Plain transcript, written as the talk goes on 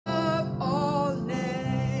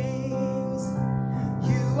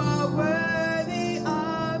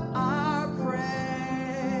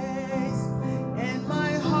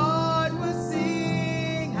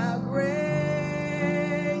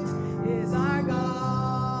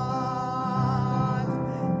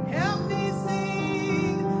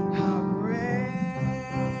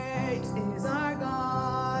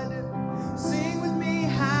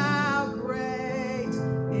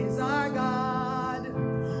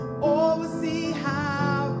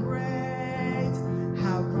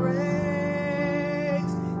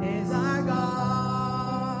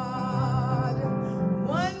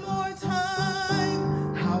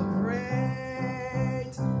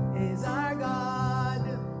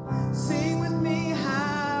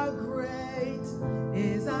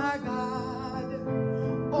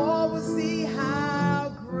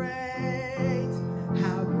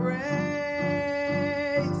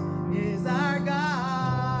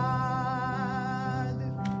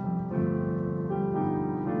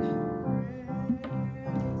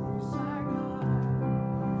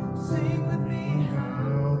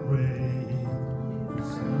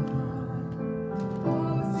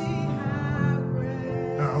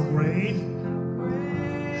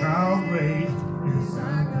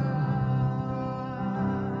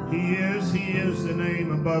He is the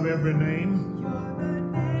name above every name.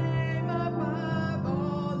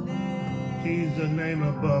 He's the name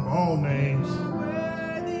above all names.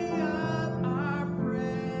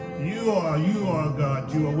 You are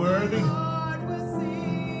God. You are worthy.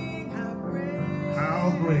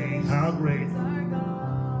 How great, how great.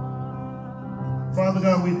 Father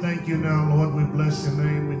God, we thank you now, Lord. We bless your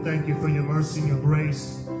name. We thank you for your mercy and your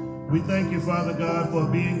grace. We thank you, Father God, for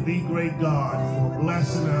being the great God, for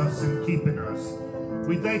blessing us and keeping us.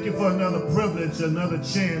 We thank you for another privilege, another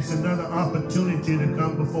chance, another opportunity to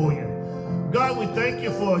come before you. God, we thank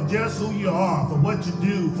you for just who you are, for what you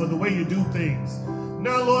do, for the way you do things.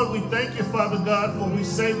 Now, Lord, we thank you, Father God, for we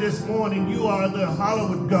say this morning, you are the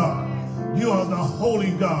hallowed God. You are the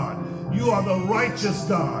holy God. You are the righteous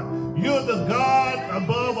God. You're the God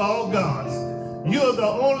above all gods. You're the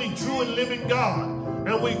only true and living God.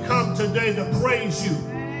 And we come today to praise you,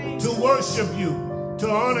 to worship you, to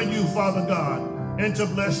honor you, Father God, and to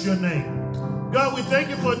bless your name. God, we thank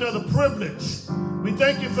you for another privilege. We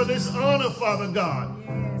thank you for this honor, Father God,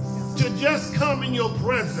 to just come in your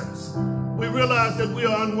presence. We realize that we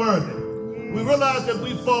are unworthy. We realize that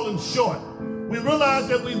we've fallen short. We realize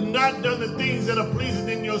that we've not done the things that are pleasing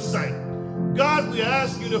in your sight. God, we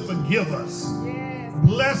ask you to forgive us.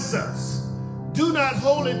 Bless us. Do not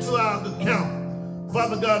hold it to our account,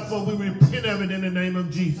 Father God, for we repent of it in the name of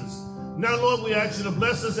Jesus. Now, Lord, we ask you to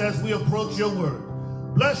bless us as we approach your word.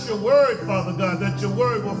 Bless your word, Father God, that your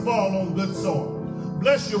word will fall on good soil.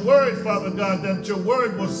 Bless your word, Father God, that your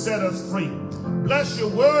word will set us free. Bless your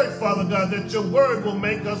word, Father God, that your word will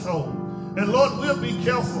make us whole. And Lord, we'll be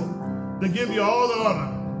careful to give you all the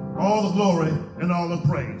honor, all the glory, and all the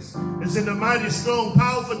praise. It's in the mighty, strong,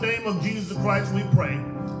 powerful name of Jesus Christ we pray,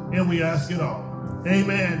 and we ask it all.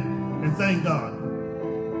 Amen, and thank God.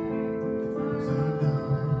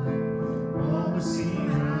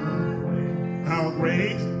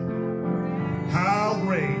 How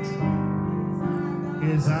great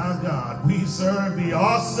is our God. We serve the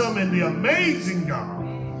awesome and the amazing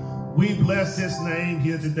God. We bless his name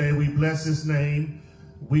here today. We bless his name.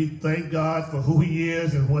 We thank God for who he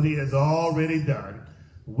is and what he has already done.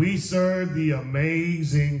 We serve the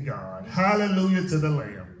amazing God. Hallelujah to the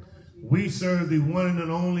Lamb. We serve the one and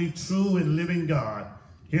only true and living God.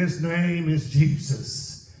 His name is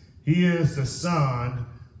Jesus. He is the Son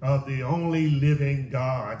of the only living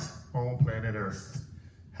God on planet Earth.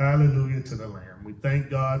 Hallelujah to the Lamb. We thank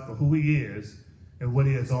God for who he is and what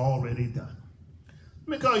he has already done. Let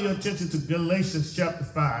me call your attention to Galatians chapter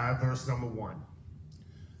 5, verse number 1.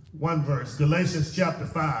 One verse. Galatians chapter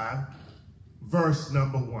 5, verse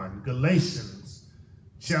number 1. Galatians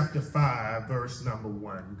chapter 5, verse number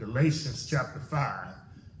 1. Galatians chapter 5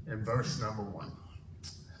 and verse number 1.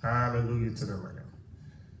 Hallelujah to the Lamb.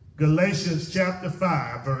 Galatians chapter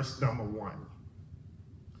 5, verse number 1.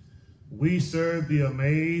 We serve the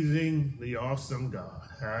amazing, the awesome God.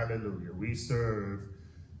 Hallelujah. We serve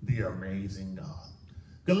the amazing God.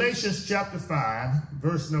 Galatians chapter 5,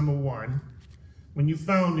 verse number 1. When you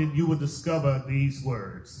found it, you will discover these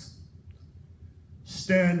words.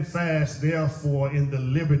 Stand fast, therefore, in the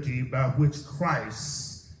liberty by which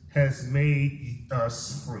Christ has made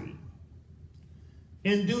us free.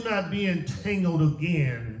 And do not be entangled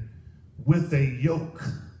again with a yoke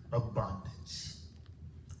of bondage.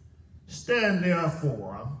 Stand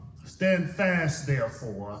fast,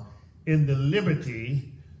 therefore, in the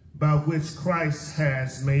liberty by which Christ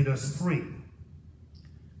has made us free.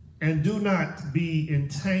 And do not be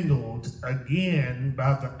entangled again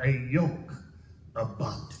by a yoke of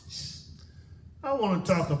bondage. I want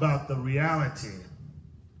to talk about the reality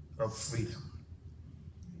of freedom.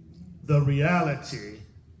 The reality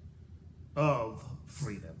of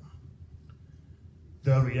freedom.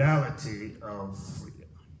 The reality of freedom.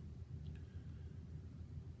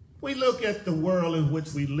 We look at the world in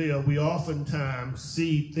which we live, we oftentimes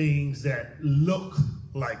see things that look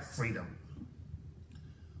like freedom.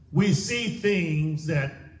 We see things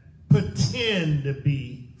that pretend to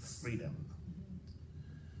be freedom.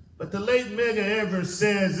 But the late Medgar Evers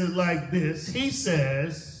says it like this. He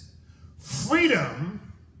says,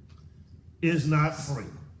 freedom is not free.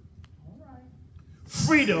 All right.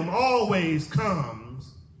 Freedom always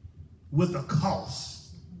comes with a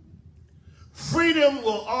cost. Freedom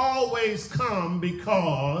will always come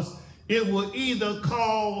because it will either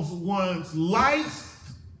cause one's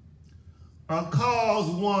life or cause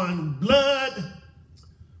one blood,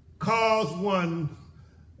 cause one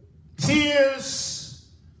tears,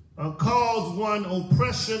 or cause one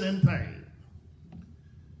oppression and pain.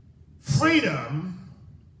 Freedom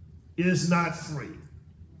is not free.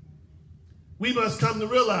 We must come to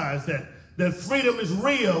realize that that freedom is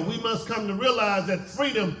real, we must come to realize that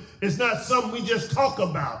freedom is not something we just talk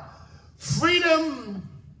about. Freedom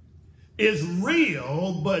is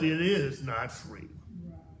real, but it is not free.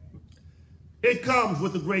 It comes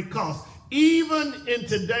with a great cost. Even in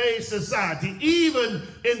today's society, even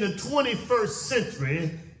in the 21st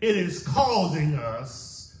century, it is causing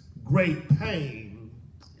us great pain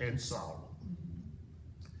and sorrow.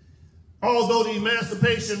 Although the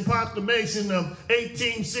Emancipation Proclamation of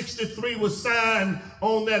 1863 was signed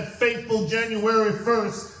on that fateful January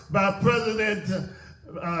 1st by President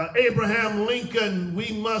Abraham Lincoln,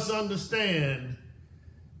 we must understand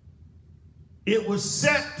it was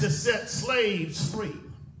set to set slaves free.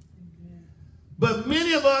 But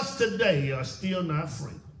many of us today are still not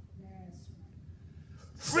free.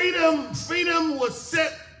 Freedom was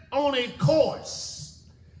set on a course.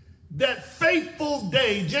 That fateful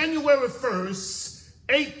day, January 1st,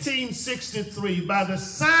 1863, by the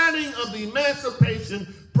signing of the Emancipation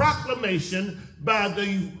Proclamation by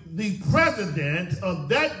the president of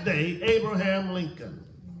that day, Abraham Lincoln.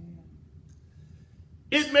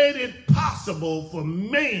 It made it possible for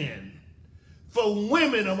men, for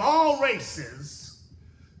women of all races,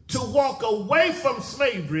 to walk away from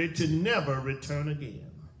slavery to never return again.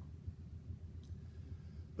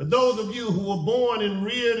 For those of you who were born and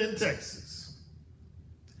reared in Texas,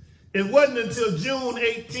 it wasn't until June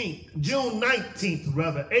 19th,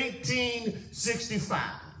 1865,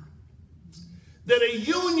 that a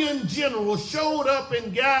Union general showed up in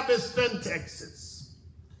Galveston, Texas,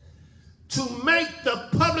 to make the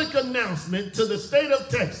public announcement to the state of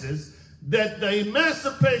Texas that the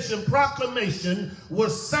Emancipation Proclamation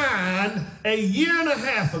was signed a year and a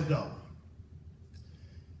half ago.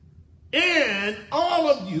 And all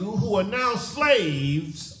of you who are now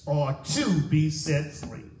slaves are to be set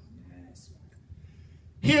free.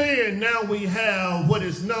 Here now we have what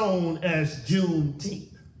is known as Juneteenth.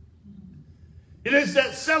 It is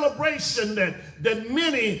that celebration that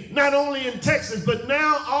many, not only in Texas, but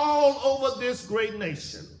now all over this great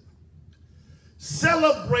nation,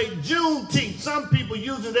 celebrate Juneteenth. Some people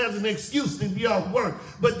use it as an excuse to be off work,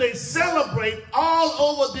 but they celebrate all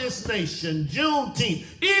over this nation Juneteenth,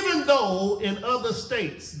 even though in other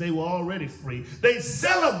states they were already free. They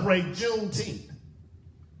celebrate Juneteenth.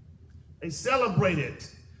 They celebrate it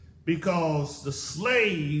because the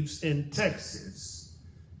slaves in Texas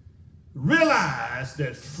realized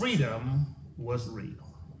that freedom was real.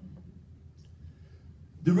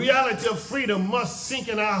 The reality of freedom must sink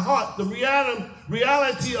in our heart. The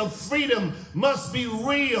reality of freedom must be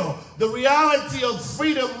real. The reality of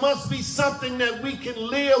freedom must be something that we can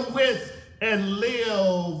live with and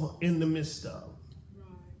live in the midst of.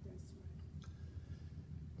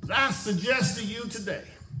 But I suggest to you today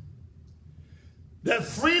that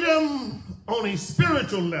freedom on a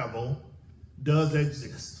spiritual level does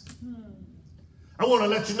exist. I want to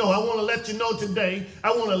let you know. I want to let you know today.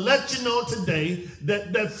 I want to let you know today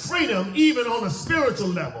that freedom, even on a spiritual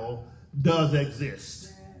level, does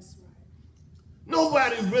exist. Yes, right.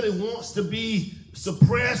 Nobody really wants to be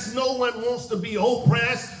suppressed. No one wants to be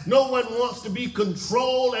oppressed. No one wants to be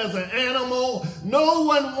controlled as an animal. No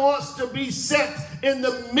one wants to be set in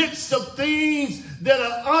the midst of things that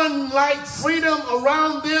are unlike freedom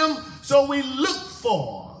around them. So we look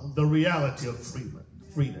for the reality of freedom.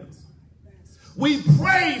 We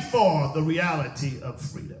pray for the reality of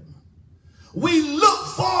freedom. We look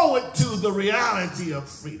forward to the reality of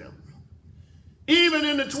freedom. Even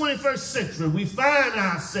in the 21st century, we find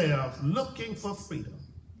ourselves looking for freedom.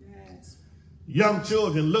 Yes. Young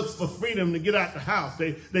children look for freedom to get out the house.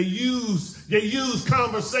 They use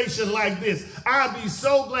conversation like this. I'll be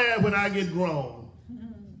so glad when I get grown.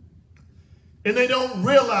 And they don't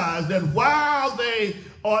realize that while they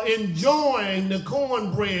are enjoying the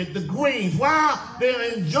cornbread, the greens, while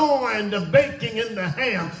they're enjoying the bacon and the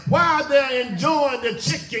ham, while they're enjoying the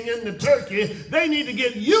chicken and the turkey, they need to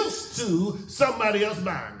get used to somebody else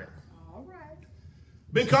buying it. All right.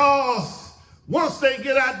 Because once they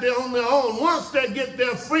get out there on their own, once they get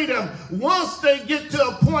their freedom, once they get to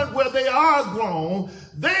a point where they are grown,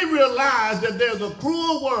 they realize that there's a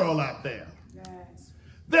cruel world out there.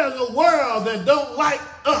 There's a world that don't like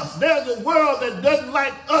us. There's a world that doesn't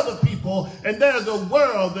like other people. And there's a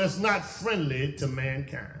world that's not friendly to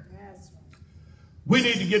mankind. Yes. We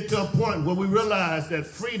need to get to a point where we realize that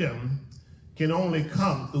freedom can only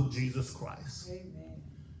come through Jesus Christ. Amen.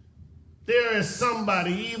 There is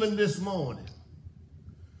somebody even this morning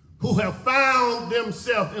who have found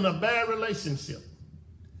themselves in a bad relationship.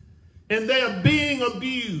 And they are being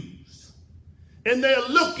abused. And they're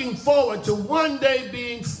looking forward to one day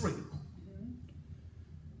being free.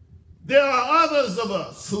 There are others of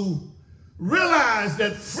us who realized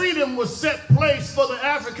that freedom was set place for the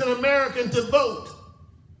African American to vote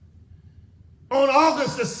on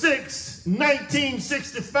August the 6th,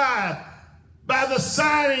 1965, by the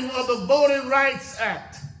signing of the Voting Rights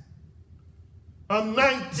Act of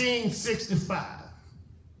 1965.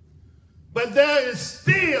 But there is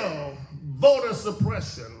still voter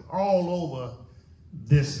suppression all over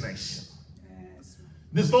this nation.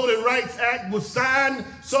 This Voting Rights Act was signed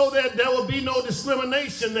so that there will be no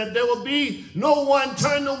discrimination, that there will be no one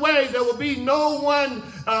turned away, there will be no one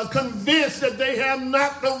convinced that they have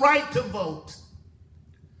not the right to vote.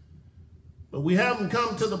 But we haven't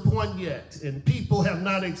come to the point yet, and people have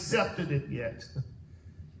not accepted it yet,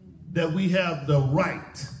 that we have the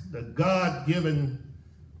right, the God-given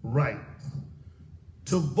right,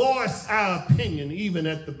 to voice our opinion even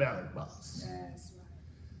at the ballot box. Yes.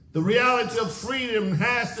 The reality of freedom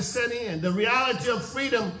has to set in. The reality of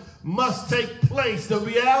freedom must take place. The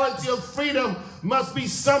reality of freedom must be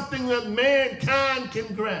something that mankind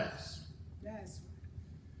can grasp. Yes.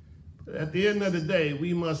 But at the end of the day,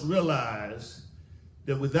 we must realize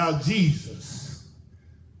that without Jesus,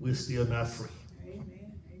 we're still not free.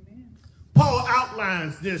 Amen. Amen. Paul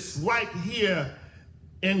outlines this right here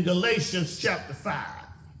in Galatians chapter 5.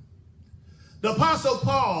 The Apostle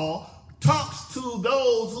Paul talks to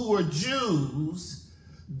those who were Jews,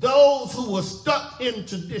 those who were stuck in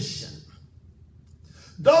tradition,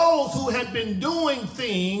 those who had been doing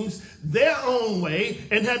things their own way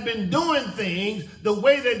and had been doing things the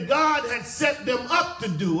way that God had set them up to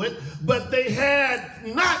do it, but they had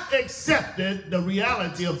not accepted the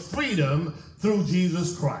reality of freedom through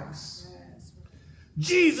Jesus Christ.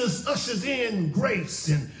 Jesus ushers in grace,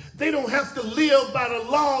 and they don't have to live by the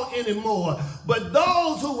law anymore. But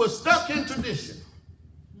those who were stuck in tradition,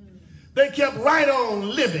 they kept right on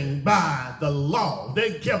living by the law.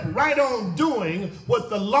 They kept right on doing what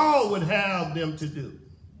the law would have them to do,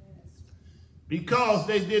 because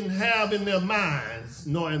they didn't have in their minds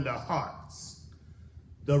nor in their hearts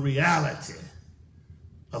the reality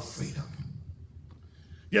of freedom.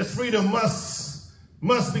 Yes, freedom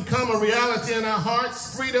must become a reality in our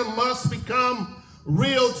hearts. Freedom must become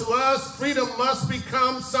real to us. Freedom must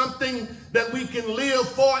become something that we can live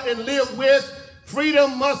for and live with.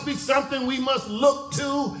 Freedom must be something we must look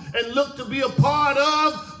to and look to be a part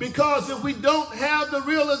of, because if we don't have the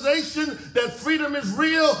realization that freedom is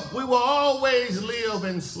real, we will always live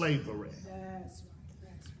in slavery. That's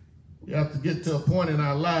right. We have to get to a point in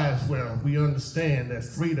our lives where we understand that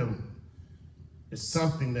freedom is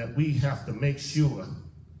something that we have to make sure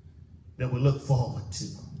that we look forward to.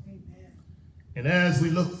 Amen. And as we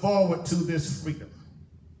look forward to this freedom,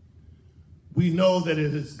 we know that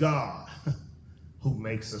it is God who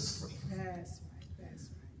makes us free. That's right. That's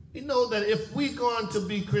right. We know that if we're going to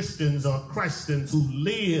be Christians or Christians who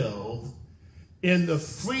live in the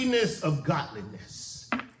freeness of godliness,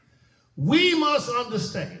 we must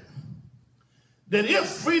understand that if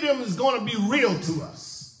freedom is going to be real to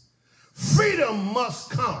us, freedom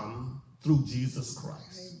must come through Jesus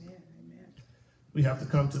Christ. Amen. Amen. We have to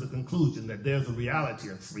come to the conclusion that there's a reality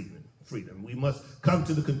of freedom. We must come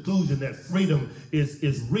to the conclusion that freedom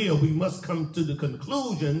is real. We must come to the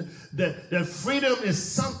conclusion that freedom is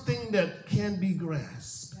something that can be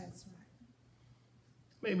grasped. That's right.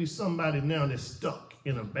 Maybe somebody now that's stuck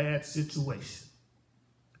in a bad situation,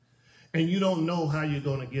 and you don't know how you're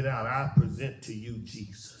going to get out. I present to you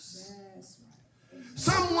Jesus. That's right.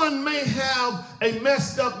 Someone may have a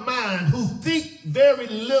messed up mind who think very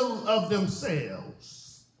little of themselves.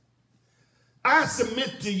 I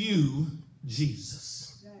submit to you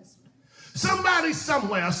Jesus. Yes. Somebody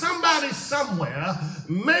somewhere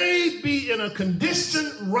may be in a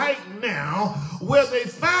condition right now where they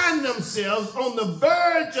find themselves on the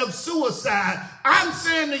verge of suicide. I'm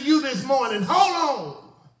saying to you this morning, hold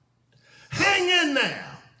on. Hang in there.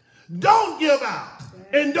 Don't give out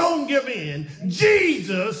and don't give in.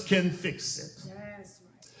 Jesus can fix it.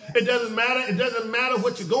 It doesn't matter. It doesn't matter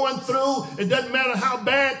what you're going through. It doesn't matter how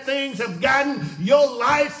bad things have gotten. Your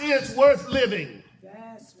life is worth living.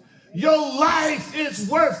 That's right. Your life is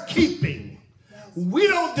worth keeping. We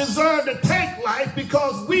don't deserve to take life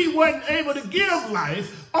because we weren't able to give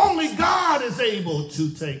life. Only God is able to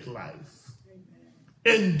take life.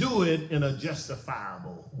 Amen. And do it in a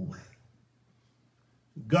justifiable way.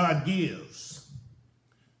 God gives.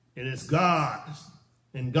 And it's God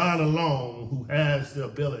and God alone who has the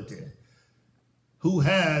ability, who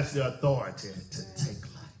has the authority to take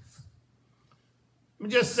life. Let me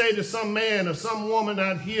just say to some man or some woman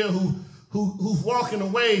out here who's walking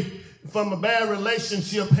away from a bad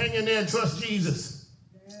relationship, hang in there and trust Jesus.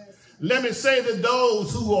 Yes. Let me say that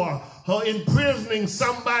those who are imprisoning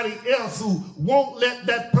somebody else who won't let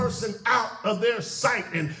that person out of their sight.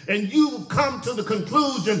 And you've come to the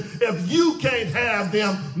conclusion, if you can't have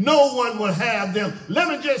them, no one will have them. Let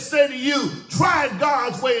me just say to you, try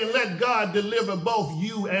God's way and let God deliver both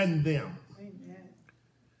you and them. Amen.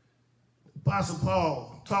 Apostle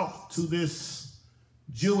Paul talked to this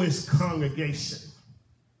Jewish congregation.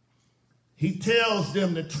 He tells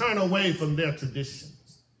them to turn away from their traditions.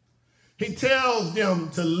 He tells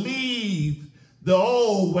them to leave the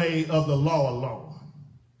old way of the law alone,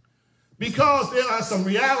 because there are some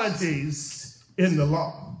realities in the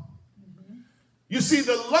law. You see,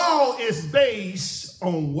 the law is based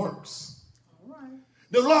on works.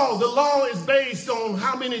 The law is based on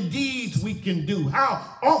how many deeds we can do,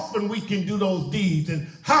 how often we can do those deeds, and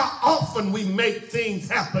how often we make things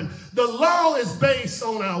happen. The law is based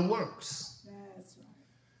on our works. That's right.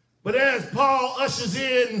 But as Paul ushers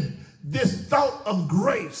in this thought of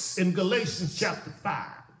grace in Galatians chapter 5,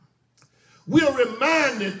 we are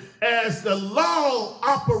reminded, as the law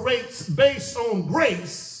operates based on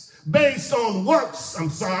grace, based on works,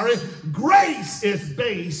 grace is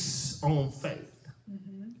based on faith.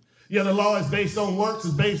 Yeah, the law is based on works,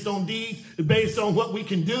 it's based on deeds, it's based on what we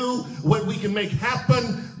can do, what we can make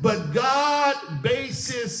happen. But God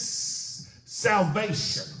bases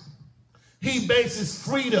salvation. He bases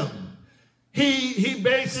freedom. He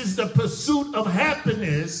bases the pursuit of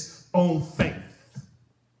happiness on faith.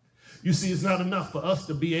 You see, it's not enough for us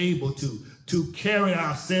to be able to carry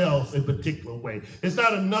ourselves a particular way. It's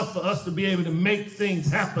not enough for us to be able to make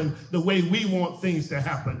things happen the way we want things to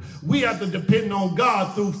happen. We have to depend on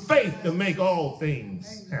God through faith to make all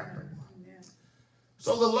things happen.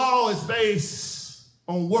 So the law is based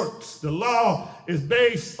on works. The law is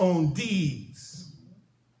based on deeds.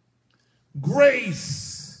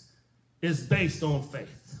 Grace is based on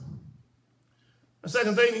faith. The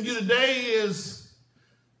second thing to do today is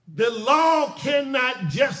the law cannot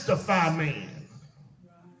justify man,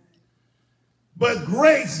 but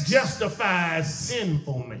grace justifies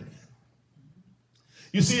sinful man.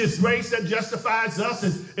 You see, it's grace that justifies us.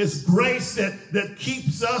 It's grace that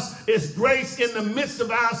keeps us. It's grace in the midst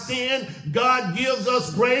of our sin. God gives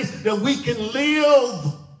us grace that we can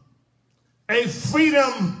live a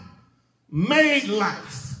freedom-made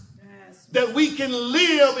life. That we can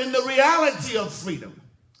live in the reality of freedom.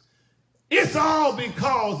 It's all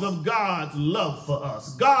because of God's love for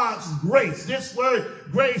us. God's grace. This word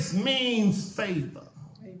grace means favor.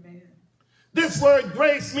 Amen. This word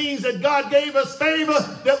grace means that God gave us favor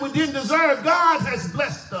that we didn't deserve. God has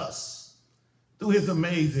blessed us through his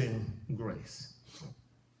amazing grace.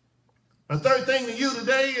 A third thing to you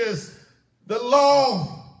today is the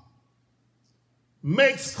law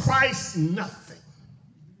makes Christ nothing.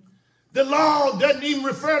 The law doesn't even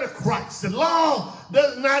refer to Christ. The law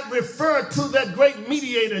does not refer to that great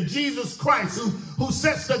mediator, Jesus Christ, who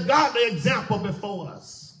sets the godly example before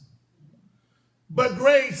us. But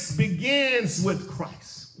grace begins with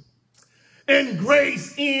Christ, and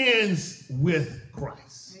grace ends with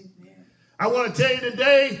Christ. Amen. I want to tell you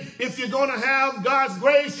today, if you're going to have God's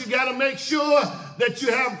grace, you got to make sure that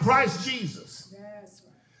you have Christ Jesus. That's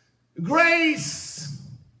right. Grace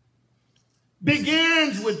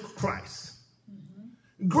begins with Christ.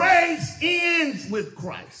 Grace ends with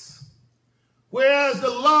Christ. Whereas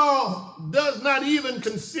the law does not even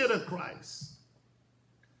consider Christ.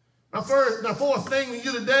 The fourth thing to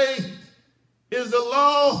you today is the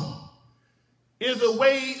law is a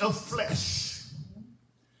way of flesh.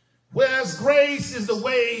 Whereas grace is the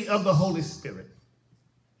way of the Holy Spirit.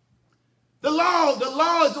 The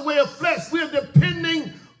law is the way of flesh. We're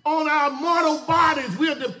depending on our mortal bodies. We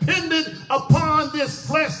are dependent upon this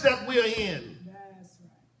flesh that we are in. That's right.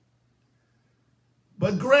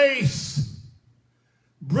 But grace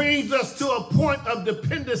brings us to a point of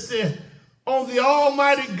dependency on the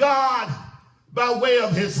Almighty God by way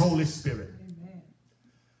of his Holy Spirit. Amen.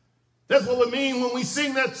 That's what we mean when we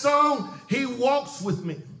sing that song, he walks with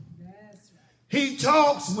me. That's right. He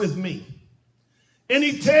talks with me. And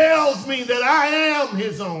he tells me that I am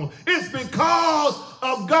his own. It's because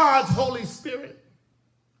of God's Holy Spirit.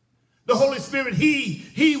 The Holy Spirit,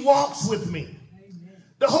 he walks with me. Amen.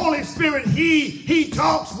 The Holy Spirit, he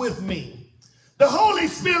talks with me. The Holy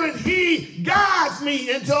Spirit, he guides me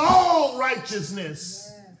into all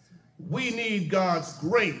righteousness. Yes. We need God's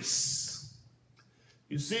grace.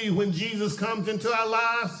 You see, when Jesus comes into our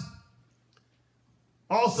lives,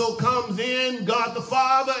 also comes in God the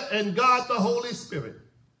Father and God the Holy Spirit,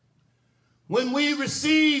 When we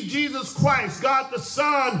receive Jesus Christ, God the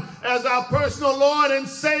Son, as our personal Lord and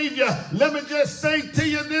Savior, let me just say to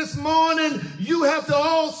you this morning, you have to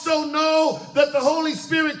also know that the Holy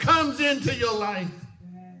Spirit comes into your life.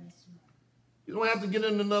 You don't have to get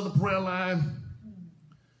in another prayer line.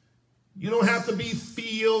 You don't have to be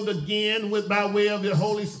filled again by way of the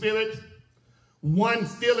Holy Spirit. One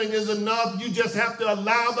filling is enough. You just have to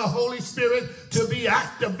allow the Holy Spirit to be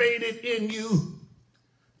activated in you,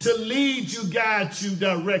 to lead you, guide you,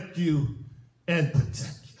 direct you, and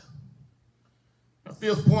protect you. My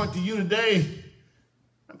fifth point to you today,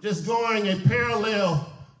 I'm just drawing a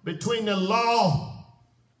parallel between the law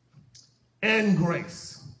and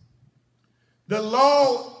grace. The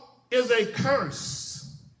law is a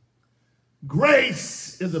curse.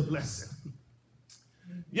 Grace is a blessing.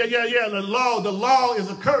 Yeah. The law is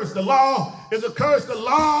a curse. The law is a curse. The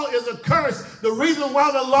law is a curse. The reason why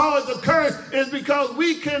the law is a curse is because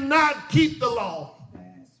we cannot keep the law.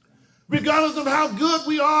 Regardless of how good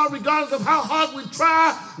we are, regardless of how hard we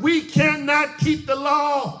try, we cannot keep the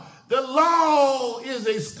law. The law is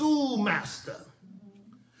a schoolmaster.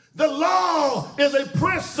 The law is a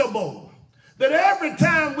principle that every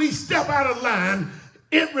time we step out of line,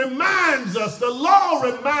 it reminds us, the law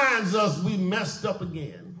reminds us we messed up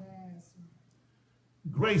again.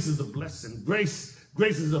 Grace is a blessing. Grace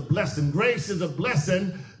is a blessing. Grace is a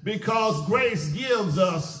blessing because grace gives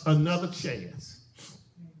us another chance.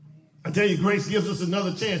 I tell you, grace gives us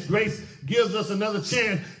another chance. Grace gives us another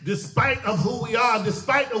chance. Despite of who we are,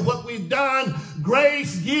 despite of what we've done,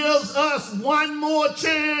 grace gives us one more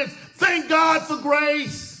chance. Thank God for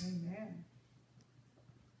grace.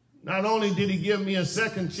 Not only did he give me a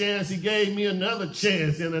second chance, he gave me another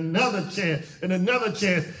chance and another chance and another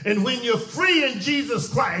chance. And when you're free in Jesus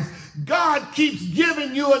Christ, God keeps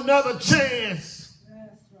giving you another chance.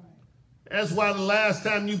 That's right. That's why the last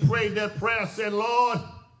time you prayed that prayer, said, Lord,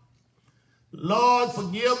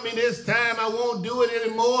 forgive me this time. I won't do it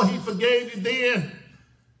anymore. He forgave you then.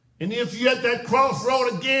 And if you're at that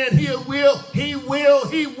crossroad again, he will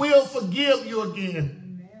forgive you again.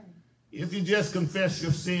 If you just confess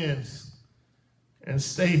your sins and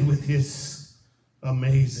stay with his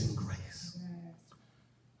amazing grace.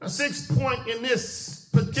 A sixth point in this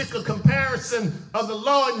particular comparison of the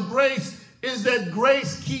law and grace is that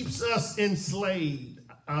grace keeps us enslaved.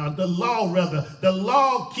 The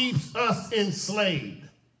law keeps us enslaved.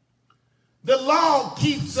 The law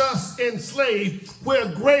keeps us enslaved where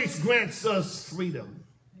grace grants us freedom.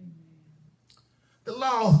 The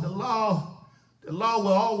law will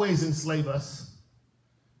always enslave us.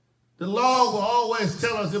 The law will always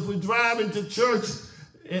tell us if we drive into church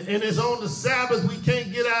and it's on the Sabbath, we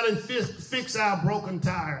can't get out and fix our broken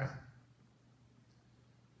tire.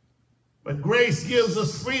 But grace gives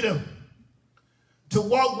us freedom to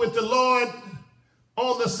walk with the Lord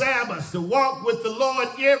on the Sabbath, to walk with the Lord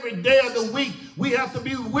every day of the week. We have to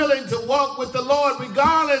be willing to walk with the Lord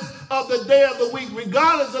regardless of the day of the week,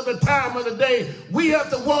 regardless of the time of the day. We have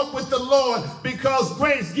to walk with the Lord because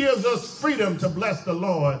grace gives us freedom to bless the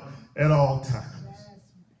Lord at all times.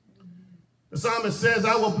 The psalmist says,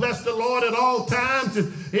 I will bless the Lord at all times.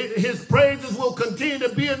 His praises will continue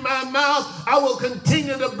to be in my mouth. I will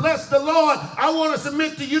continue to bless the Lord. I want to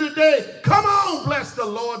submit to you today. Come on, bless the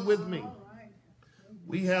Lord with me.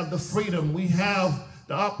 We have the freedom. We have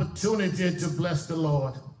the opportunity to bless the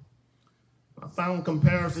Lord. My final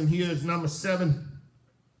comparison here is number 7.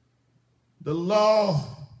 The law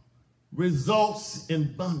results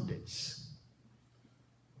in bondage,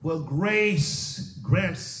 where grace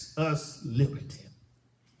grants us liberty.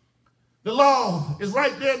 The law is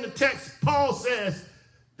right there in the text. Paul says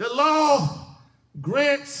the law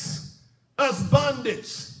grants us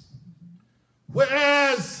bondage,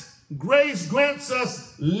 whereas grace grants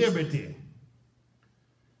us liberty.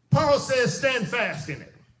 Paul says stand fast in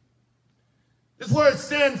it. This word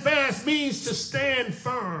stand fast means to stand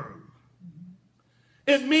firm.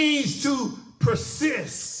 It means to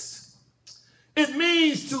persist. It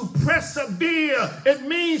means to persevere. It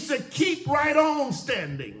means to keep right on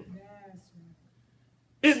standing.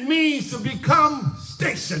 It means to become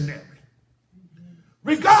stationary.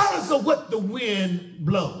 Regardless of what the wind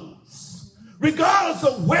blows. Regardless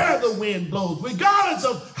of where the wind blows, regardless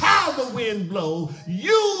of how the wind blows,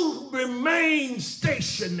 you remain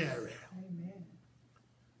stationary. Amen.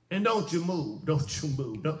 And don't you move. Don't you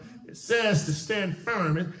move. It says to stand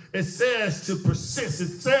firm. It says to persist.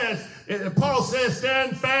 It says, Paul says,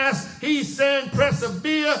 stand fast. He's saying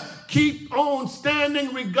persevere. Keep on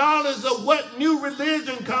standing regardless of what new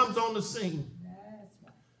religion comes on the scene.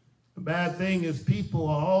 The bad thing is people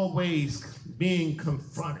are always being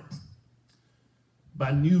confronted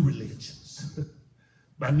by new religions. things,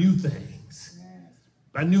 by new things,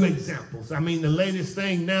 by new examples. I mean, the latest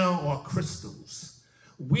thing now are crystals.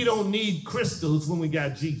 We don't need crystals when we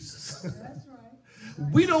got Jesus. That's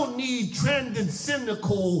right. We don't need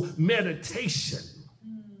transcendental meditation,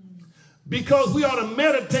 because we ought to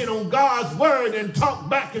meditate on God's word and talk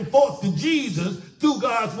back and forth to Jesus through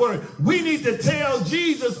God's word. We need to tell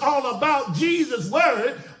Jesus all about Jesus'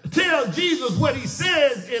 word, tell Jesus what he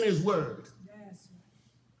says in his word. Yes.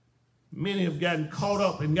 Many have gotten caught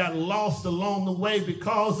up and got lost along the way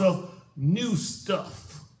because of new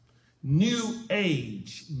stuff, new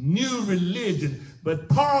age, new religion. But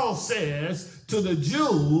Paul says to the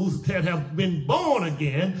Jews that have been born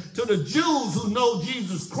again, to the Jews who know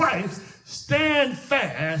Jesus Christ, stand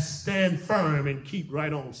fast, stand firm, and keep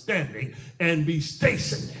right on standing, and be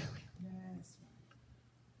stationary. Yes.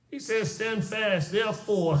 He says, stand fast,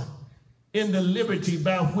 therefore, in the liberty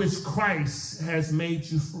by which Christ has made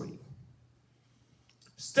you free.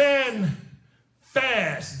 Stand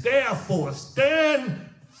fast, therefore, stand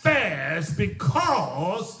fast,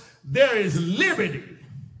 because there is liberty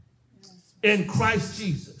in Christ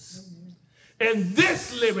Jesus. And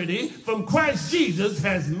this liberty from Christ Jesus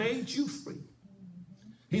has made you free.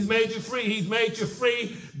 He's made you free. He's made you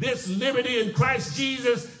free. This liberty in Christ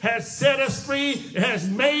Jesus has set us free. It has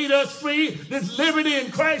made us free. This liberty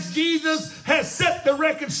in Christ Jesus has set the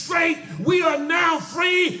record straight. We are now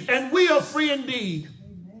free, and we are free indeed.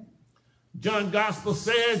 Amen. John's gospel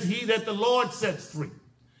says, he that the Lord sets free,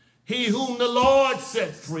 he whom the Lord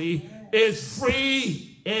set free is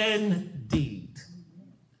free indeed.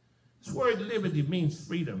 This word liberty means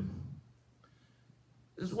freedom.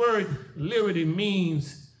 This word liberty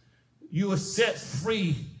means you are set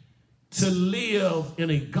free to live in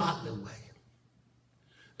a godly way.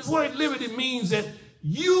 This word liberty means that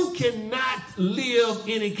you cannot live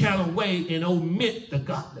any kind of way and omit the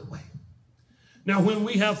godly way. Now, when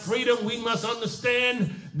we have freedom, we must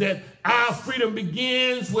understand that our freedom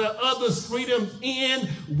begins where others' freedoms end.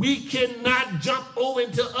 We cannot jump over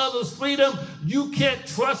into others' freedom. You can't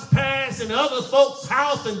trespass in other folks'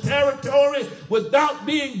 house and territory without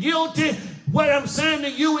being guilty. What I'm saying to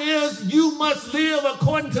you is you must live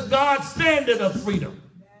according to God's standard of freedom.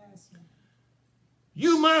 Yes.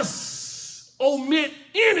 You must omit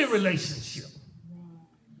any relationship.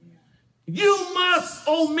 You must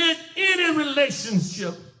omit any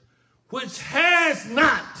relationship which has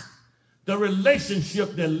not the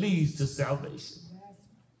relationship that leads to salvation.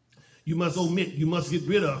 You must omit, you must get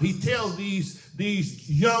rid of. He tells these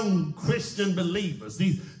young Christian believers,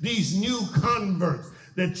 these new converts,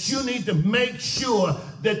 that you need to make sure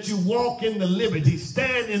that you walk in the liberty,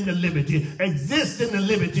 stand in the liberty, exist in the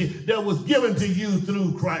liberty that was given to you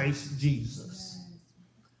through Christ Jesus.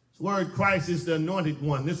 Word Christ is the anointed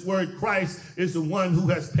one. This word Christ is the one who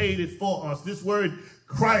has paid it for us. This word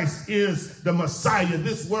Christ is the Messiah.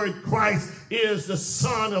 This word Christ is the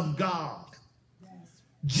Son of God. Yes.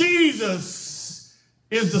 Jesus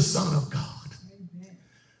is the Son of God. Amen.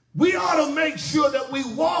 We ought to make sure that we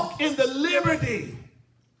walk in the liberty,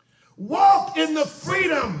 walk in the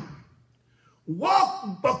freedom,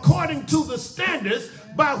 walk according to the standards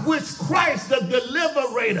by which Christ, the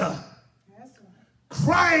deliberator,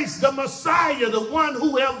 Christ, the Messiah, the one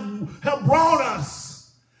who have brought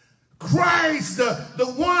us. Christ,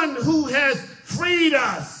 the one who has freed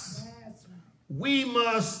us. We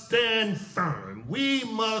must stand firm. We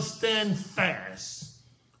must stand fast.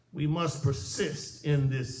 We must persist in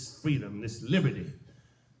this freedom, this liberty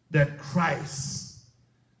that Christ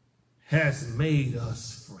has made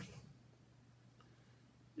us free.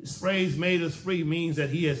 This phrase, made us free, means that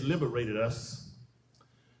he has liberated us.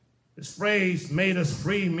 This phrase, made us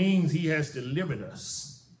free, means he has delivered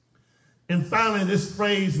us. And finally, this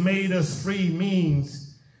phrase, made us free,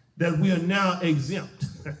 means that we are now exempt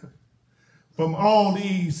from all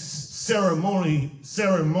these ceremonial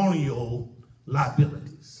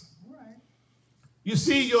liabilities. Right. You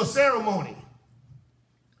see, your ceremony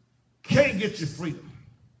can't get you freedom.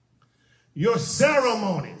 Your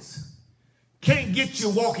ceremonies can't get you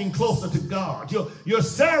walking closer to God. Your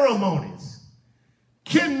ceremonies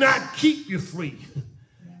cannot keep you free.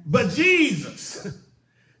 But Jesus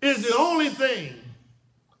is the only thing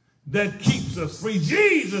that keeps us free.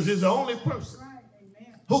 Jesus is the only person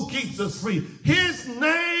who keeps us free. His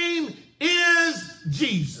name is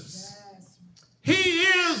Jesus. He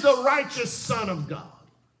is the righteous Son of God.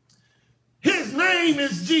 His name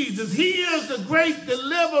is Jesus. He is the great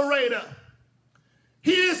deliberator.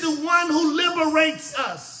 He is the one who liberates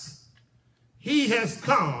us. He has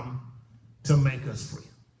come to make us free.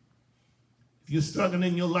 If you're struggling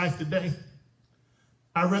in your life today,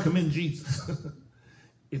 I recommend Jesus.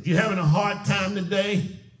 If you're having a hard time today,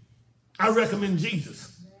 I recommend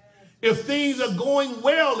Jesus. If things are going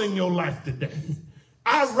well in your life today,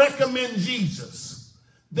 I recommend Jesus.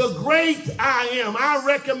 The great I am, I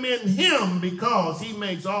recommend him because he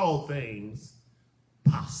makes all things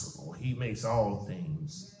possible. He makes all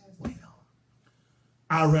things well.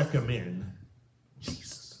 I recommend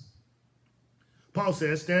Jesus. Paul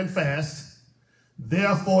says, stand fast,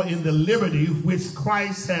 therefore, in the liberty which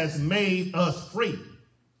Christ has made us free,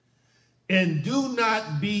 and do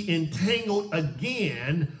not be entangled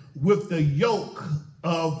again with the yoke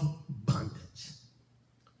of bondage.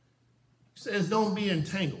 He says, don't be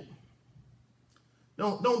entangled.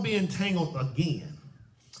 Don't be entangled again.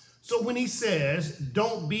 So when he says,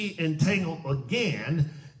 don't be entangled again,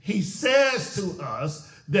 he says to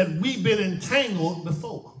us that we've been entangled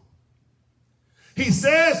before. He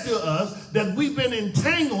says to us that we've been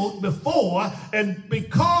entangled before, and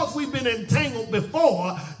because we've been entangled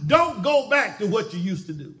before, don't go back to what you used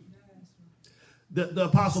to do. The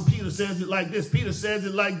Apostle Peter says it like this. Peter says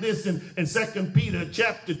it like this in 2 Peter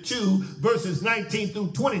chapter 2, verses 19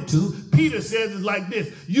 through 22. Peter says it like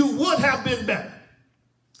this. You would have been better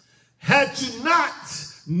had you not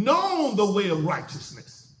known the way of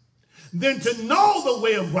righteousness than to know the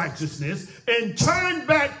way of righteousness and turn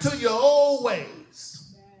back to your old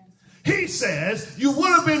ways. He says you would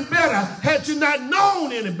have been better had you not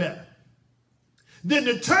known any better than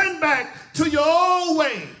to turn back to your old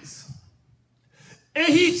ways. And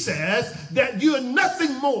he says that you're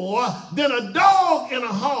nothing more than a dog and a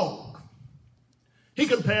hog. He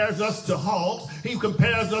compares us to hogs. He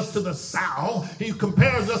compares us to the sow. He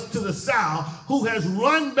compares us to the sow who has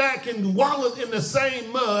run back and wallowed in the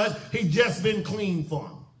same mud he just been cleaned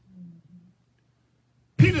from.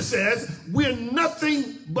 Peter says we're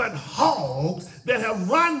nothing but hogs that have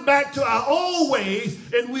run back to our old ways,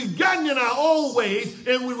 and we've gotten in our old ways,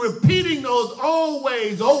 and we're repeating those old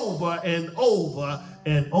ways over and over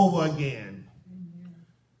and over again.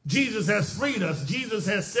 Jesus has freed us. Jesus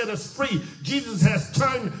has set us free. Jesus has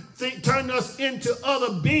turned us into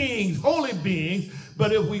other beings, holy beings.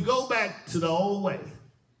 But if we go back to the old way,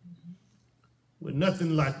 we're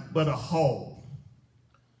nothing but a hog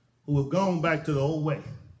who have gone back to the old way,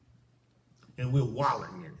 and we're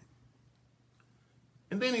wallowing in it.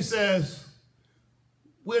 And then he says,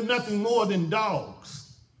 we're nothing more than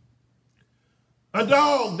dogs. A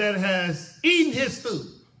dog that has eaten his food.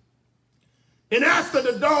 And after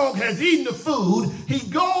the dog has eaten the food, he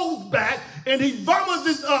goes back and he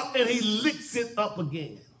vomits it up and he licks it up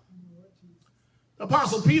again.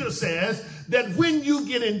 Apostle Peter says that when you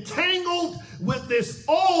get entangled with this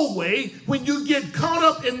old way, when you get caught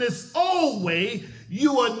up in this old way,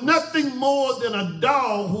 you are nothing more than a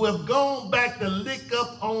dog who have gone back to lick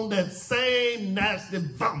up on that same nasty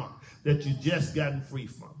vomit that you just gotten free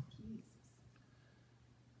from.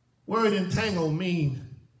 Word entangled means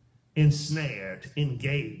ensnared,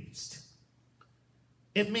 engaged.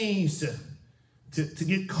 It means to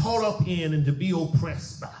get caught up in and to be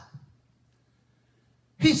oppressed by.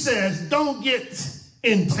 He says, don't get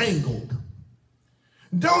entangled.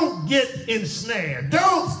 Don't get ensnared.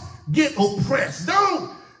 Don't get oppressed.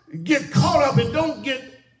 Don't get caught up and don't get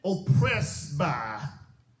oppressed by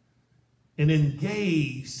and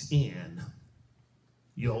engaged in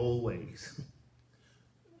your old ways.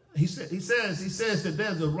 He says that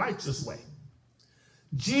there's a righteous way.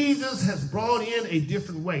 Jesus has brought in a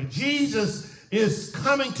different way. Jesus is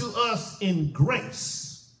coming to us in grace.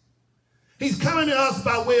 He's coming to us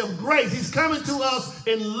by way of grace. He's coming to us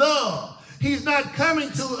in love. He's not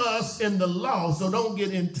coming to us in the law, so don't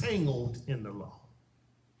get entangled in the law.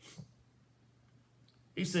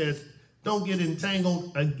 He says, don't get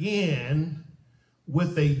entangled again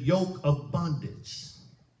with a yoke of bondage.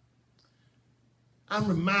 I'm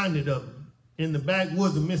reminded of, in the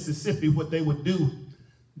backwoods of Mississippi, what they would do.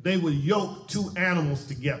 They would yoke two animals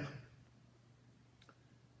together.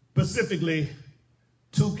 Specifically,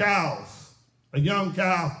 two cows, a young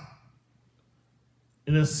cow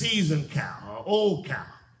and a seasoned cow, an old cow.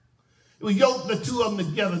 It would yoke the two of them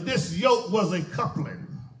together. This yoke was a coupling.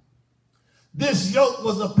 This yoke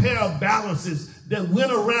was a pair of balances that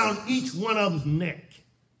went around each one of them's neck.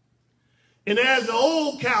 And as the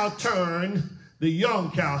old cow turned, the young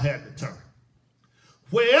cow had to turn.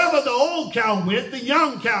 Wherever the old cow went, the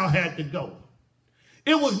young cow had to go.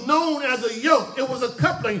 It was known as a yoke. It was a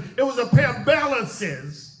coupling. It was a pair of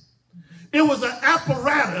balances. It was an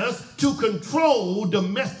apparatus to control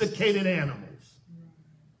domesticated animals.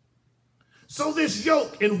 So this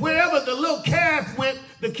yoke, and wherever the little calf went,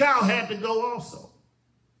 the cow had to go also.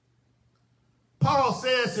 Paul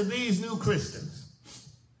says to these new Christians,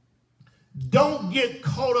 don't get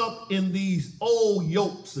caught up in these old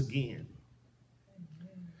yokes again.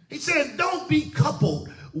 He said, don't be coupled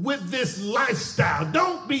with this lifestyle.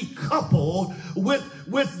 Don't be coupled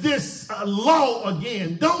with this law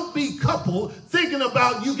again. Don't be coupled thinking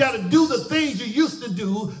about you got to do the things you used to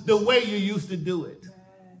do the way you used to do it.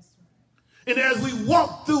 And as we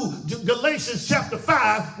walk through Galatians chapter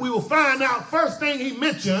 5, we will find out first thing he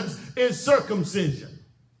mentions is circumcision.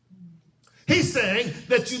 He's saying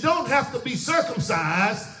that you don't have to be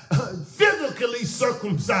circumcised, physically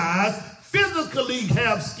circumcised, physically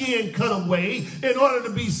have skin cut away in order to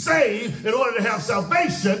be saved, in order to have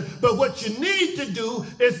salvation. But what you need to do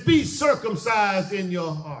is be circumcised in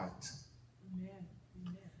your heart.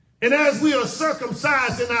 And as we are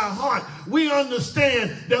circumcised in our heart, we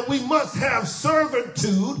understand that we must have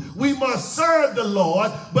servitude. We must serve the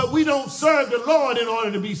Lord, but we don't serve the Lord in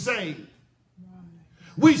order to be saved.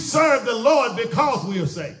 We serve the Lord because we are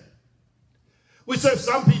saved. We serve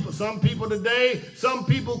some people today, some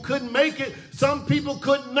people couldn't make it. Some people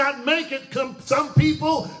could not make it. Some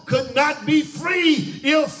people could not be free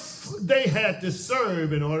if they had to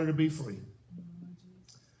serve in order to be free.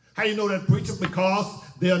 How you know that, preacher? Because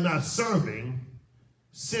they are not serving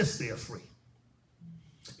since they are free.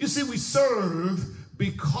 You see, we serve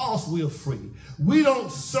because we are free. We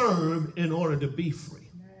don't serve in order to be free.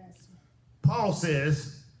 Paul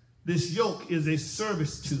says this yoke is a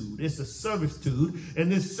servitude. It's a servitude.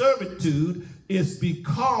 And this servitude is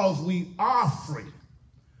because we are free,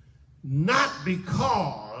 not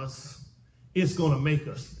because it's going to make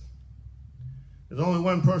us free. There's only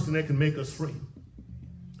one person that can make us free.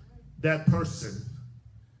 That person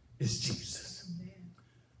is Jesus.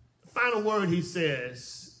 The final word he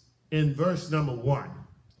says in verse number 1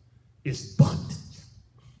 is bondage.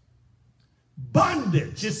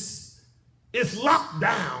 Bondage is locked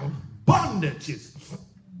down. Bondage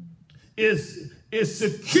is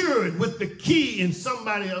secured with the key in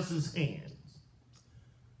somebody else's hands.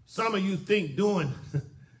 Some of you think during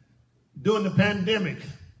the pandemic,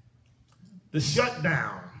 the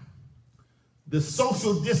shutdown, the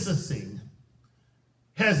social distancing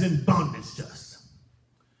hasn't bondaged us.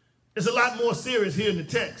 It's a lot more serious here in the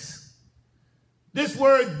text. This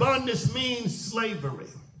word bondage means slavery.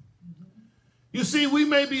 You see, we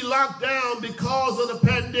may be locked down because of the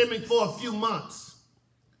pandemic for a few months.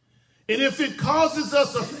 And if it causes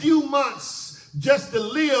us a few months just to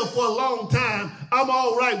live for a long time, I'm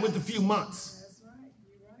all right with a few months. That's right.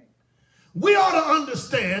 You're right. We ought to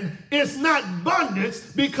understand it's not bondage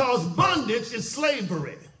because bondage is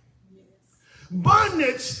slavery. Yes.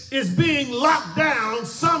 Bondage is being locked down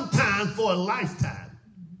sometime for a lifetime.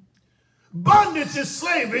 Bondage is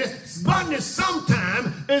slavery. Bondage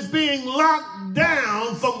sometimes is being locked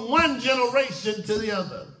down from one generation to the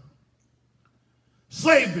other.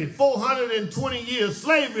 Slavery, 420 years.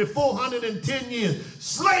 Slavery, 410 years.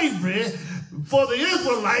 Slavery for the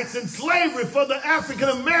Israelites and slavery for the African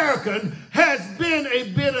American has been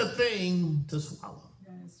a bitter thing to swallow.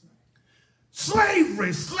 That's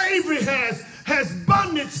right. Slavery has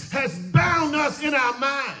bondage, has bound us in our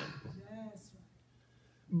mind.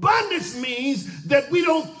 Bondage means that we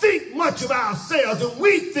don't think much of ourselves, and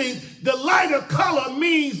we think the lighter color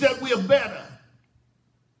means that we are better.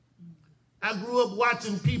 I grew up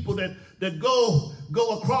watching people that go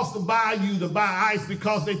across the bayou to buy ice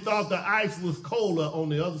because they thought the ice was colder on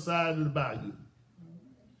the other side of the bayou.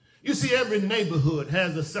 You see, every neighborhood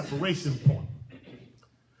has a separation point.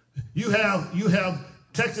 You have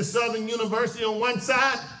Texas Southern University on one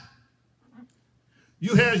side.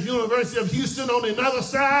 You have University of Houston on another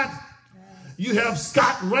side. You have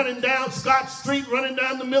Scott Street running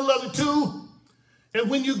down the middle of the two. And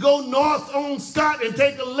when you go north on Scott and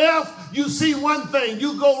take a left, you see one thing.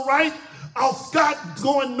 You go right off Scott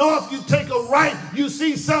going north, you take a right, you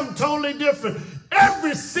see something totally different.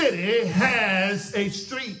 Every city has a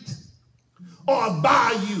street or a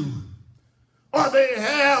bayou, or they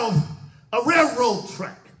have a railroad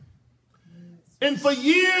track. And for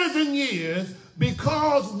years and years,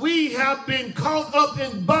 because we have been caught up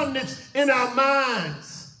in bondage in our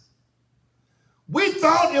minds, we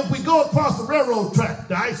thought if we go across the railroad track,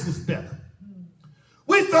 the ice was better.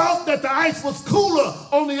 We thought that the ice was cooler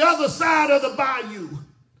on the other side of the bayou.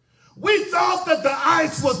 We thought that the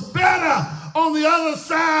ice was better on the other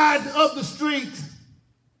side of the street.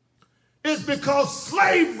 It's because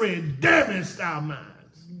slavery damaged our minds.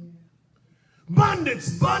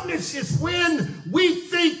 Bondage is when we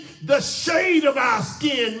think the shade of our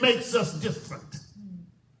skin makes us different.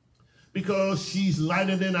 Because she's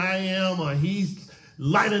lighter than I am, or he's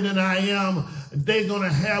lighter than I am. They're going to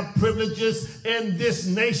have privileges, and this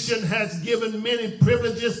nation has given many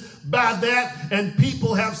privileges by that, and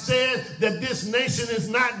people have said that this nation is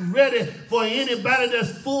not ready for anybody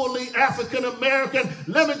that's fully African American.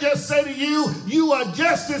 Let me just say to you, you are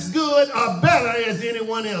just as good or better as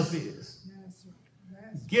anyone else is.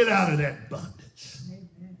 Get out of that bondage.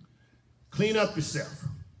 Clean up yourself.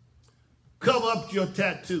 Cover up your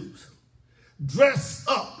tattoos. Dress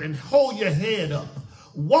up and hold your head up.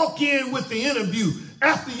 Walk in with the interview.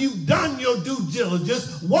 After you've done your due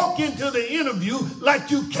diligence, walk into the interview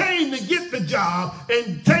like you came to get the job,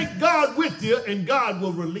 and take God with you, and God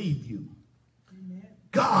will relieve you. Amen.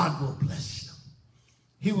 God will bless you.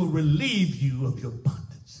 He will relieve you of your bondage.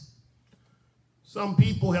 Some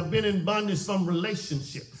people have been in bondage from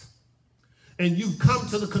relationships, and you've come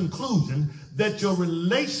to the conclusion that your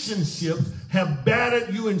relationships have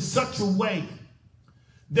battered you in such a way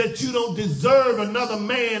that you don't deserve another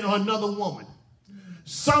man or another woman.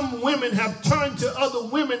 Some women have turned to other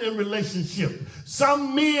women in relationship.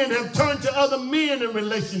 Some men have turned to other men in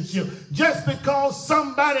relationship just because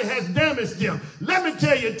somebody has damaged them. Let me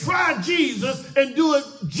tell you, try Jesus and do it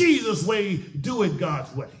Jesus' way. Do it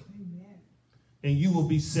God's way. Amen. And you will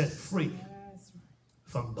be set free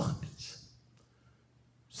from bondage.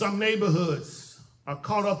 Some neighborhoods are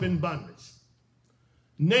caught up in bondage.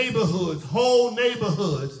 Neighborhoods, whole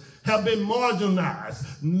neighborhoods have been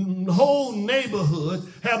marginalized. Whole neighborhoods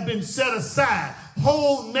have been set aside.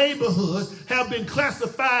 Whole neighborhoods have been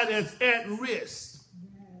classified as at risk.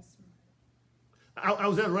 I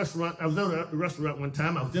was at a restaurant. I was at a restaurant one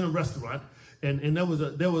time. I was in a restaurant, and there was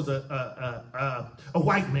a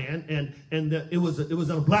white man, and it was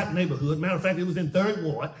in a black neighborhood. Matter of fact, it was in 3rd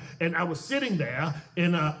Ward, and I was sitting there,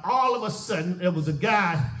 and all of a sudden there was a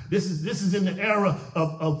guy. This is in the era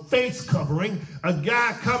of face covering. A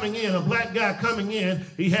guy coming in, a black guy coming in.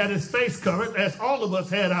 He had his face covered, as all of us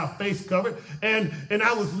had our face covered, and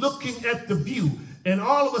I was looking at the view. And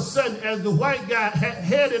all of a sudden, as the white guy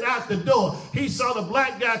headed out the door, he saw the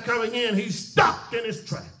black guy coming in. He stopped in his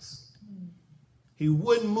tracks. He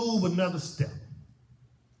wouldn't move another step.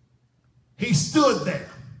 He stood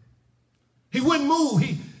there. He wouldn't move.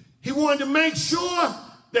 He wanted to make sure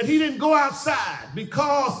that he didn't go outside,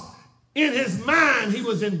 because in his mind he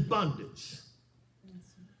was in bondage.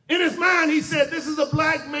 In his mind he said, this is a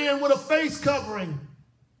black man with a face covering.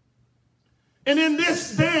 And in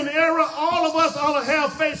this day and era, all of us ought to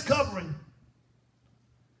have face covering.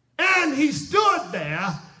 And he stood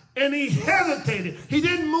there and he hesitated. He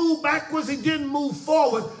didn't move backwards. He didn't move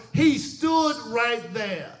forward. He stood right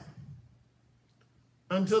there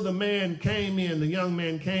until the man came in. The young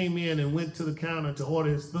man came in and went to the counter to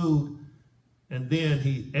order his food. And then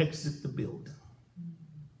he exited the building.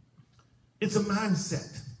 It's a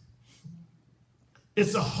mindset.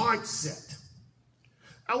 It's a heart set.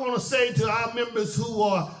 I want to say to our members who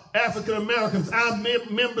are African Americans, our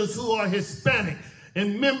members who are Hispanic,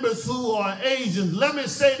 and members who are Asians, let me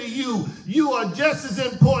say to you, you are just as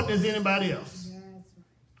important as anybody else. Yes.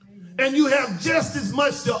 And you have just as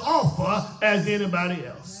much to offer as anybody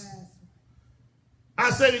else. Yes. I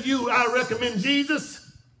say to you, I recommend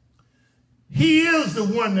Jesus. He is the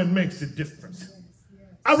one that makes a difference. Yes. Yes.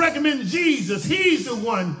 I recommend Jesus. He's the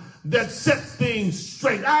one that sets things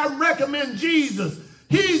straight. I recommend Jesus.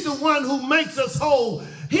 He's the one who makes us whole.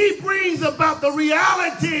 He brings about the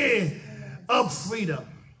reality of freedom.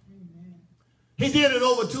 He did it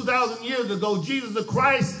over 2,000 years ago. Jesus the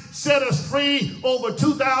Christ set us free over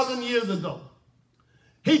 2,000 years ago.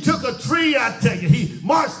 He took a tree, I tell you. He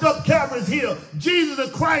marched up Calvary's Hill. Jesus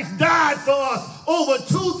the Christ died for us over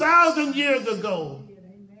 2,000 years ago.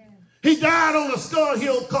 He died on a skull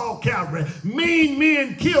hill called Calvary. Mean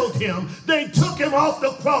men killed him. They took him off the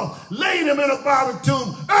cross, laid him in a borrowed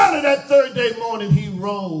tomb. Early that 3rd day morning, he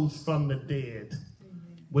rose from the dead.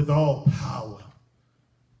 Amen. With all power.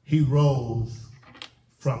 He rose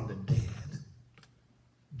from the dead.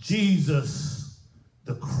 Jesus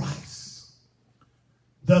the Christ,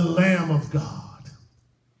 the Lamb of God.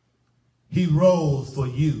 He rose for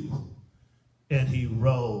you, and he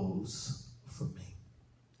rose for me.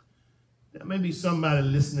 There may be somebody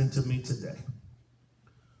listening to me today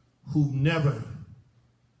who never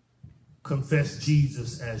confessed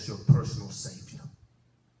Jesus as your personal Savior.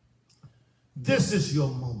 This is your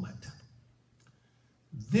moment.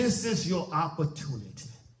 This is your opportunity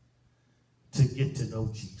to get to know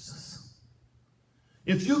Jesus.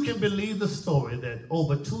 If you can believe the story that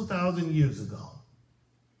over 2,000 years ago,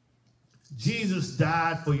 Jesus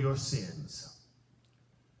died for your sins.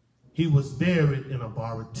 He was buried in a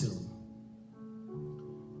borrowed tomb.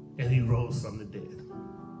 And he rose from the dead.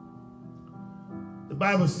 The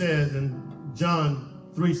Bible says in John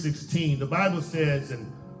 3:16, the Bible says in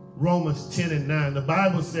Romans 10:9, the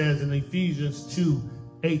Bible says in Ephesians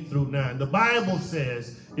 2:8-9, the Bible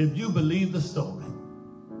says, if you believe the story,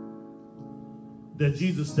 that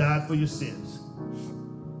Jesus died for your sins.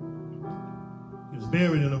 He was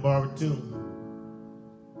buried in a borrowed tomb.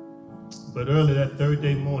 But early that third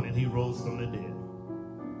day morning, he rose from the dead.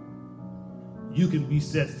 You can be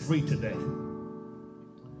set free today.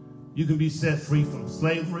 You can be set free from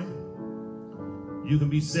slavery. You can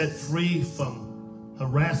be set free from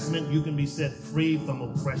harassment. You can be set free from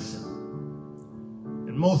oppression.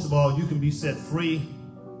 And most of all, you can be set free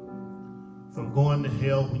from going to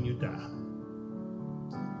hell when you die.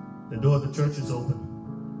 The door of the church is open.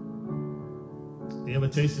 The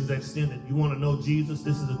invitation is extended. You want to know Jesus?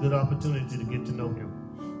 This is a good opportunity to get to know him.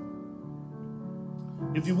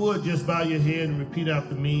 If you would, just bow your head and repeat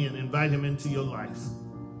after me and invite him into your life.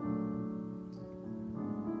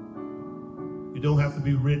 You don't have to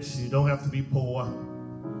be rich. You don't have to be poor.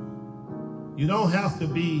 You don't have to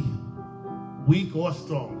be weak or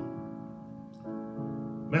strong.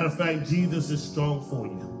 Matter of fact, Jesus is strong for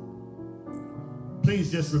you. Please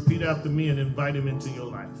just repeat after me and invite him into your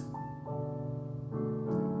life.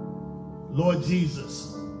 Lord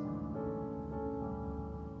Jesus,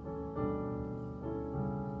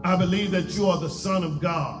 I believe that you are the Son of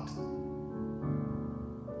God.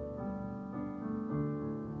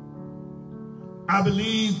 I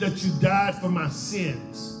believe that you died for my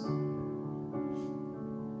sins.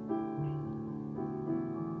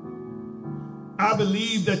 I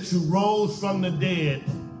believe that you rose from the dead.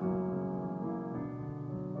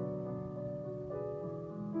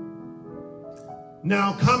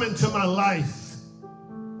 Now come into my life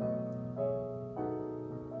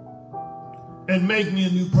and make me a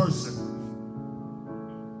new person.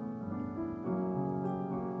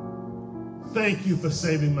 Thank you for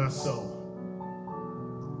saving my soul.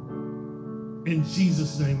 In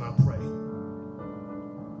Jesus' name I pray.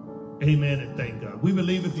 Amen and thank God. We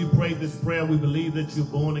believe if you prayed this prayer, we believe that you're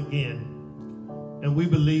born again. And we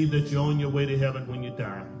believe that you're on your way to heaven when you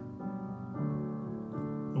die.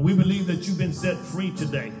 And we believe that you've been set free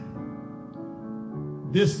today.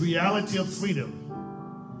 This reality of freedom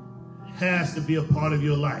has to be a part of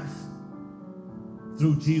your life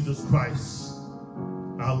through Jesus Christ,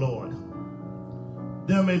 our Lord.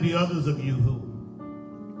 There may be others of you who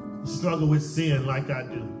struggle with sin like I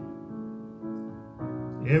do.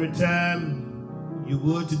 Every time you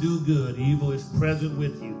would to do good, evil is present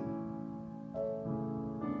with you.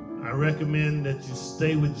 I recommend that you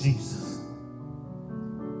stay with Jesus.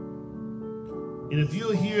 And if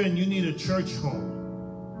you're here and you need a church home,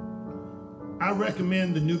 I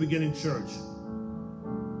recommend the New Beginning Church.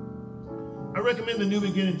 I recommend the New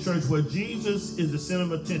Beginning Church where Jesus is the center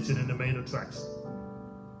of attention and the main attraction.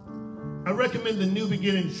 I recommend the New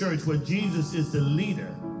Beginning Church where Jesus is the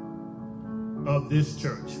leader of this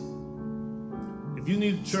church. If you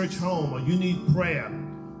need a church home or you need prayer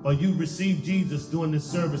or you received Jesus during this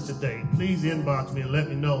service today, please inbox me and let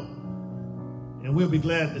me know. And we'll be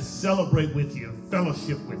glad to celebrate with you,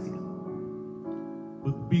 fellowship with you.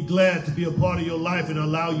 We'll be glad to be a part of your life and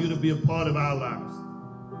allow you to be a part of our lives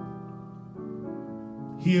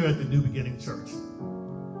here at the New Beginning Church.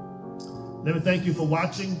 Let me thank you for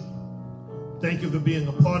watching. Thank you for being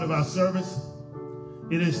a part of our service.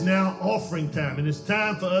 It is now offering time. It is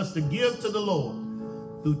time for us to give to the Lord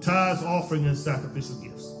through tithes, offering, and sacrificial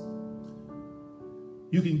gifts.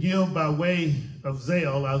 You can give by way of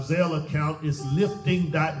Zelle. Our Zelle account is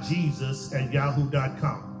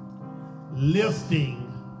lifting.jesus@yahoo.com.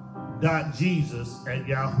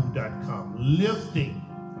 Lifting.jesus@yahoo.com.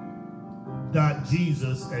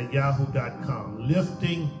 Lifting.jesus@yahoo.com.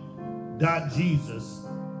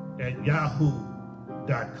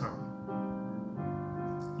 Lifting.jesus@yahoo.com.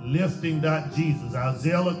 Lifting.jesus. Our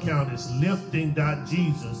Zelle account is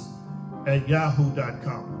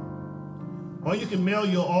lifting.jesus@yahoo.com. Or you can mail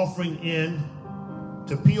your offering in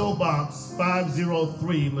to P.O. Box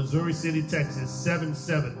 503, Missouri City, Texas,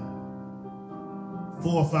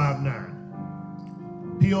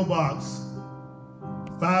 77459. P.O. Box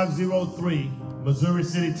 503, Missouri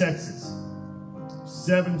City, Texas,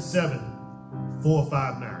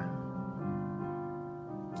 77459.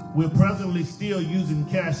 We're presently still using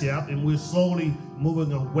Cash App, and we're slowly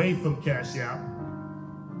moving away from Cash App.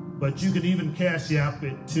 But you can even Cash App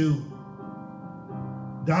it to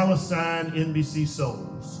 $NBC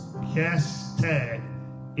Souls. Hashtag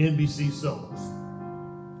NBC Souls.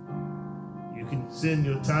 You can send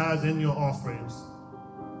your tithes and your offerings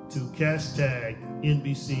to hashtag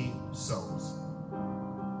NBC Souls.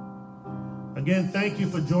 Again, thank you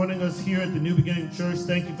for joining us here at the New Beginning Church.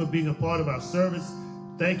 Thank you for being a part of our service.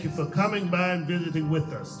 Thank you for coming by and visiting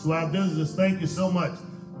with us. To our visitors, thank you so much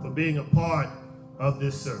for being a part of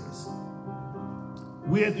this service.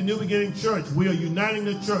 We at the New Beginning Church, we are uniting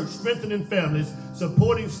the church, strengthening families,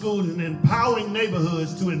 supporting schools, and empowering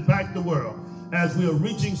neighborhoods to impact the world as we are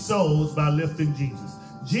reaching souls by lifting Jesus.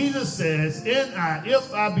 Jesus says,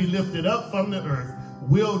 if I be lifted up from the earth,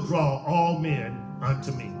 will draw all men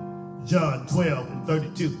unto me. John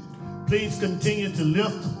 12:32. Please continue to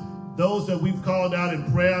lift those that we've called out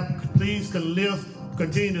in prayer. Please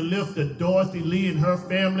continue to lift the Dorothy Lee and her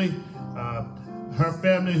family. Her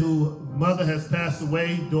family whose mother has passed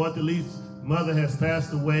away. Dorothy Lee's mother has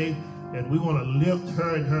passed away. And we want to lift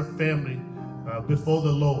her and her family before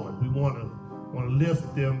the Lord. We want to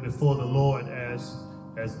lift them before the Lord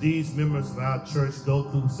as these members of our church go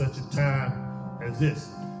through such a time as this.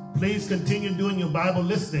 Please continue doing your Bible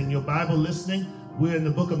listening. We're in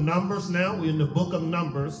the book of Numbers now. We're in the book of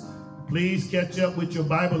Numbers. Please catch up with your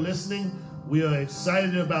Bible listening. We are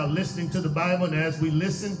excited about listening to the Bible. And as we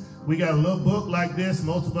listen, we got a little book like this.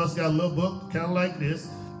 Most of us got a little book kind of like this.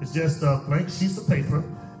 It's just a blank sheet of paper.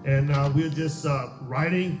 And we're just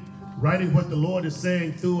writing what the Lord is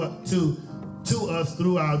saying to us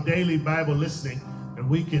through our daily Bible listening. And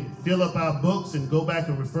we can fill up our books and go back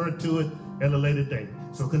and refer to it at a later date.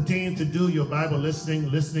 So continue to do your Bible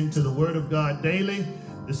listening to the Word of God daily.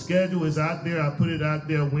 The schedule is out there. I put it out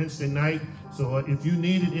there Wednesday night. So if you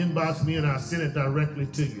need it, inbox me and I'll send it directly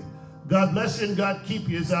to you. God bless you and God keep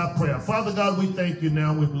you is our prayer. Father God, we thank you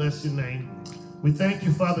now. We bless your name. We thank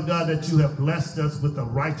you, Father God, that you have blessed us with a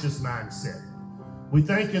righteous mindset. We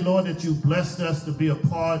thank you, Lord, that you blessed us to be a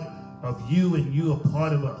part of you and you a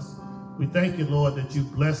part of us. We thank you, Lord, that you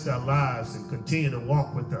blessed our lives and continue to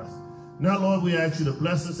walk with us. Now, Lord, we ask you to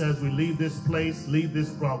bless us as we leave this place, leave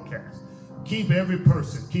this broadcast. Keep every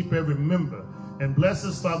person, keep every member, and bless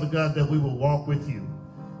us, Father God, that we will walk with you.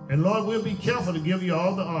 And, Lord, we'll be careful to give you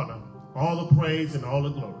all the honor, all the praise, and all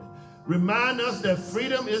the glory. Remind us that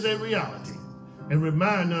freedom is a reality, and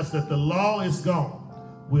remind us that the law is gone.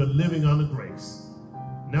 We're living under grace.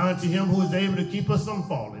 Now unto him who is able to keep us from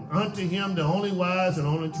falling, unto him the only wise and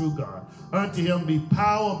only true God, unto him be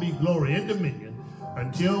power, be glory, and dominion.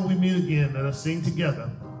 Until we meet again, let us sing together.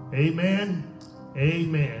 Amen,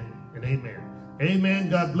 amen, and amen. Amen.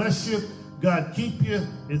 God bless you. God keep you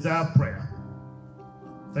is our prayer.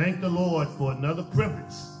 Thank the Lord for another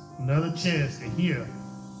privilege, another chance to hear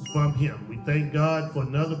from him. We thank God for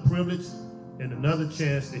another privilege and another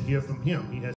chance to hear from him. He has